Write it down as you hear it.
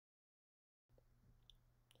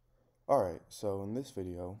Alright, so in this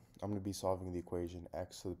video, I'm going to be solving the equation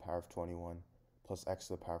x to the power of 21 plus x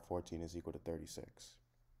to the power of 14 is equal to 36.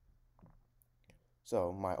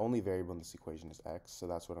 So my only variable in this equation is x, so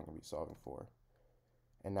that's what I'm going to be solving for.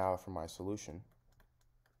 And now for my solution.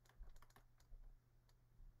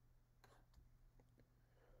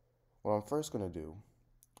 What I'm first going to do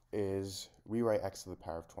is rewrite x to the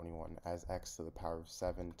power of 21 as x to the power of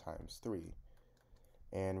 7 times 3.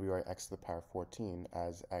 And rewrite x to the power of 14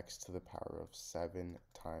 as x to the power of 7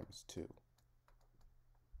 times 2.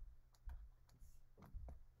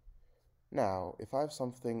 Now, if I have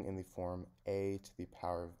something in the form a to the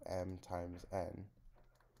power of m times n,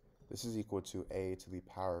 this is equal to a to the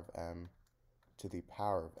power of m to the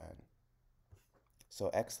power of n. So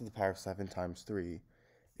x to the power of 7 times 3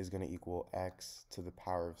 is going to equal x to the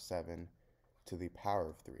power of 7 to the power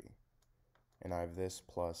of 3. And I have this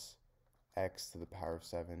plus x to the power of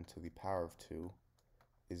 7 to the power of 2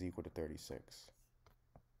 is equal to 36.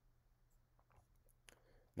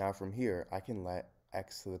 Now from here, I can let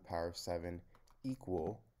x to the power of 7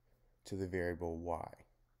 equal to the variable y.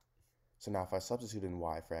 So now if I substitute in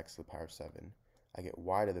y for x to the power of 7, I get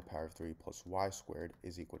y to the power of 3 plus y squared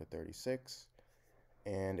is equal to 36.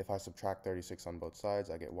 And if I subtract 36 on both sides,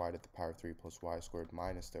 I get y to the power of 3 plus y squared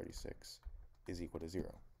minus 36 is equal to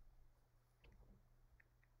 0.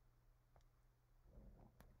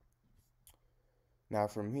 Now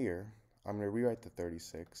from here, I'm going to rewrite the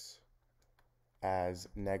 36 as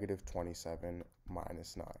negative 27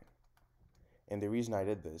 minus 9. And the reason I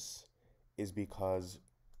did this is because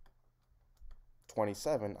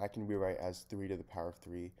 27 I can rewrite as 3 to the power of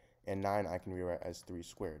 3, and 9 I can rewrite as 3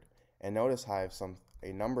 squared. And notice how I have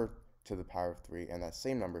a number to the power of 3 and that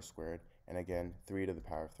same number squared, and again 3 to the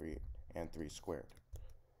power of 3 and 3 squared.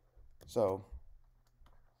 So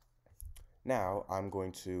now I'm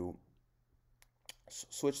going to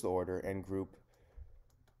switch the order and group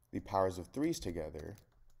the powers of 3's together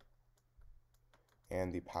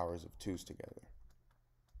and the powers of 2's together.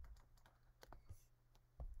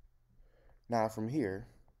 Now from here,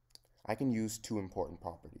 I can use two important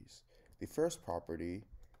properties. The first property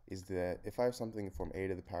is that if I have something from a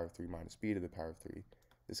to the power of 3 minus b to the power of 3,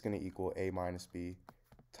 this is going to equal a minus b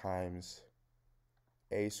times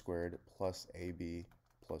a squared plus ab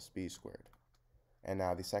plus b squared. And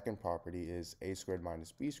now the second property is a squared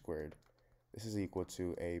minus b squared. This is equal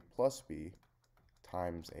to a plus b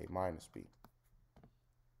times a minus b.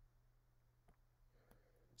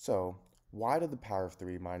 So y to the power of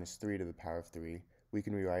 3 minus 3 to the power of 3, we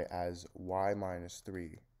can rewrite as y minus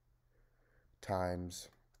 3 times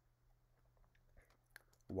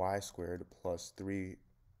y squared plus 3y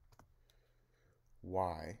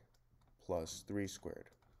plus 3 squared.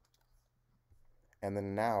 And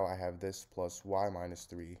then now I have this plus y minus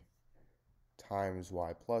 3 times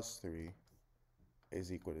y plus 3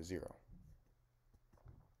 is equal to 0.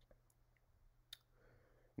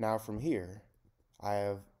 Now from here, I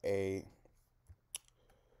have a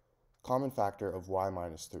common factor of y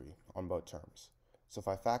minus 3 on both terms. So if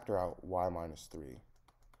I factor out y minus 3,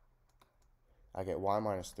 I get y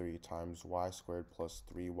minus 3 times y squared plus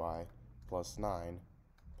 3y plus 9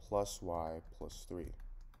 plus y plus 3.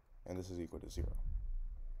 And this is equal to 0.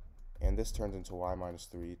 And this turns into y minus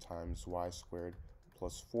 3 times y squared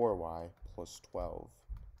plus 4y plus 12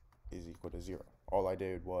 is equal to 0. All I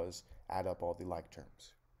did was add up all the like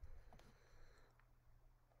terms.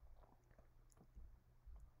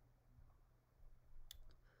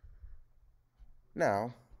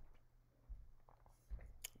 Now,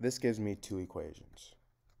 this gives me two equations.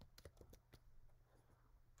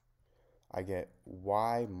 I get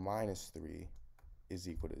y minus 3 is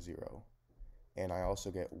equal to 0. And I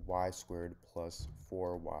also get y squared plus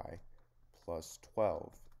 4y plus 12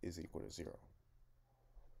 is equal to 0.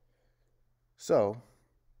 So,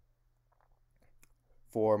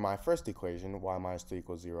 for my first equation, y minus 3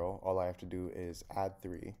 equals 0, all I have to do is add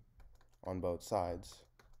 3 on both sides,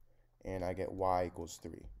 and I get y equals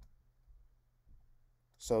 3.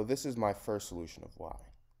 So this is my first solution of y.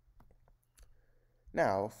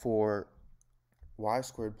 Now, for y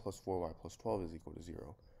squared plus 4y plus 12 is equal to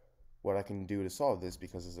 0, what I can do to solve this,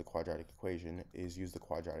 because it's a quadratic equation, is use the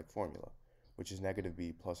quadratic formula, which is negative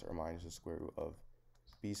b plus or minus the square root of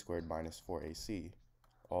b squared minus 4ac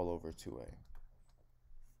all over 2a.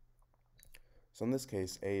 So in this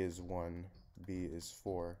case, a is 1, b is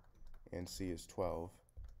 4, and c is 12.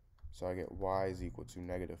 So I get y is equal to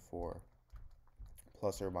negative 4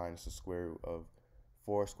 plus or minus the square root of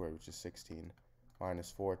 4 squared, which is 16, minus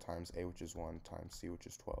 4 times a, which is 1, times c, which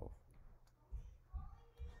is 12.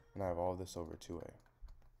 And I have all this over 2a.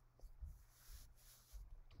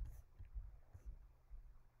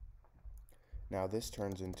 Now this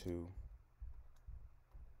turns into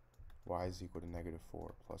y is equal to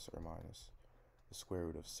 -4 plus or minus the square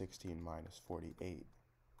root of 16 minus 48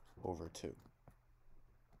 over 2.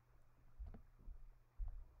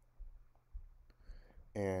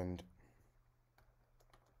 And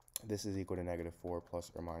this is equal to -4 plus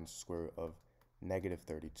or minus the square root of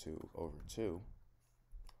 -32 over 2.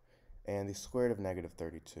 And the square root of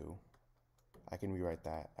 -32, I can rewrite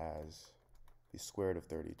that as the square root of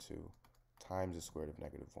 32 times the square root of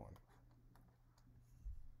 -1.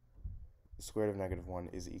 The square root of -1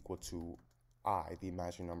 is equal to I, the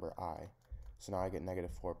imaginary number I. So now I get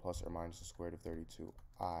 -4 plus or minus the square root of 32,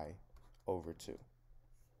 I over 2.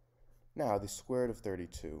 Now the square root of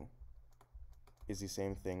 32 is the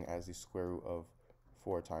same thing as the square root of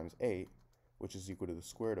 4 times 8, which is equal to the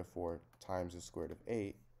square root of 4 times the square root of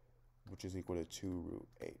 8, which is equal to 2 root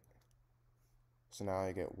 8. So now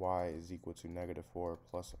I get y is equal to -4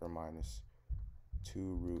 plus or minus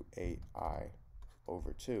 2 root 8i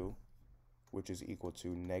over 2, which is equal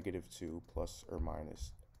to -2 plus or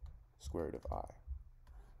minus square root of I.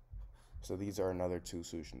 So these are another two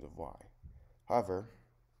solutions of y. However,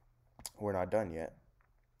 we're not done yet,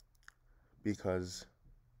 because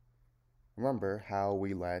remember how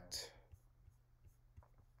we let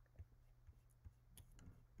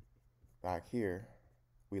back here,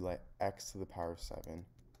 we let x to the power of 7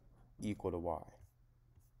 equal to y.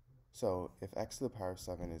 So if x to the power of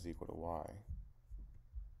 7 is equal to y,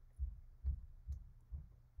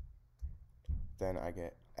 then I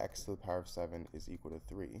get x to the power of 7 is equal to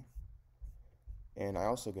 3. And I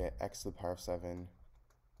also get x to the power of 7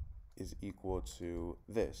 is equal to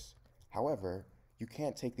this. However, you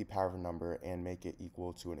can't take the power of a number and make it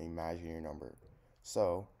equal to an imaginary number.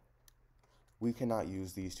 So we cannot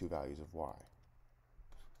use these two values of y.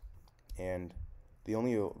 And the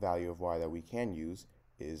only value of y that we can use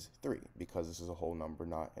is 3, because this is a whole number,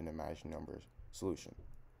 not an imaginary number solution.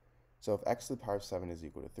 So if x to the power of 7 is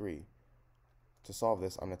equal to 3, to solve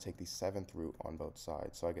this, I'm going to take the 7th root on both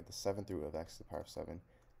sides. So I get the 7th root of x to the power of 7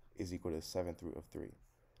 is equal to the 7th root of 3.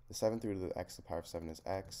 The 7th root of the x to the power of 7 is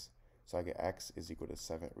x, so I get x is equal to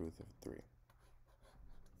 7th root of 3.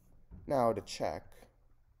 Now to check,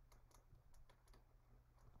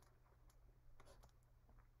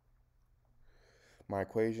 my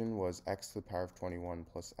equation was x to the power of 21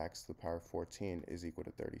 plus x to the power of 14 is equal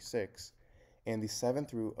to 36. And the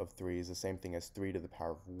 7th root of 3 is the same thing as 3 to the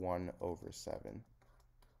power of 1 over 7.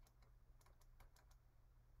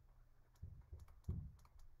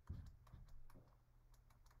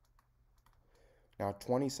 Now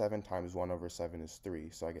 27 times 1 over 7 is 3,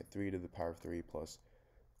 so I get 3 to the power of 3 plus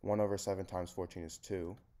 1 over 7 times 14 is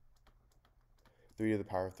 2. 3 to the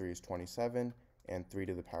power of 3 is 27, and 3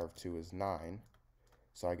 to the power of 2 is 9.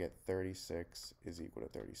 So I get 36 is equal to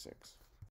 36.